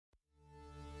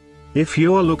If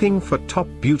you're looking for top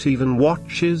Beautyvan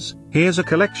watches, here's a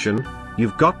collection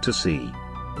you've got to see.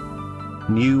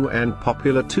 New and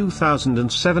popular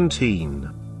 2017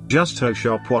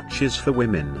 Justoshop watches for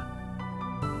women.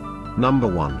 Number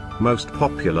 1, most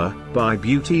popular, by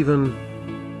Beautyvan.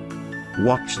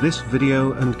 Watch this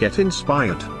video and get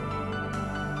inspired.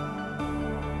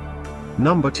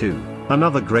 Number 2,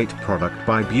 another great product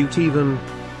by Beautyvan.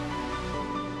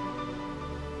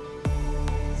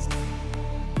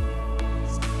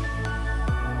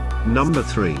 Number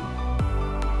 3.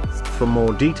 For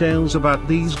more details about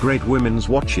these great women's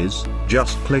watches,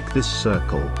 just click this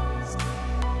circle.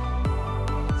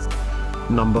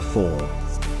 Number 4.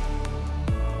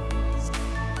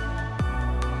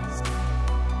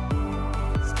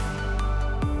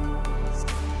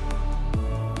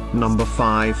 Number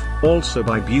 5, also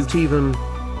by Beautyvan.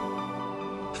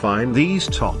 Find these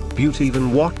top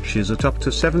Beautyvan watches at up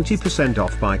to 70%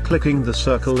 off by clicking the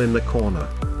circle in the corner.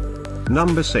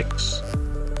 Number 6.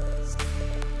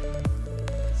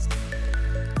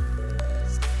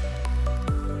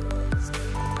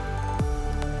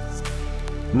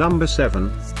 Number 7.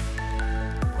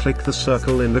 Click the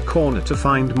circle in the corner to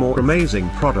find more amazing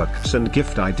products and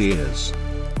gift ideas.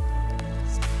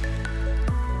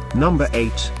 Number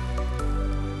 8.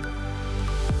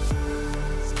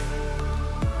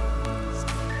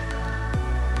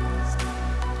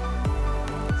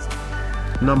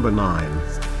 Number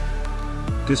 9.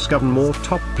 Discover more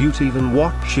top Beautyvan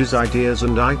watches ideas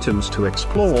and items to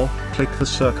explore, click the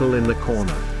circle in the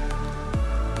corner.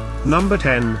 Number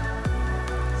 10.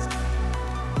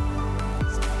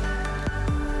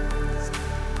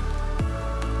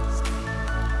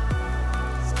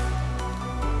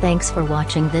 Thanks for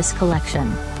watching this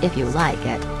collection. If you like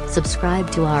it,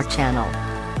 subscribe to our channel.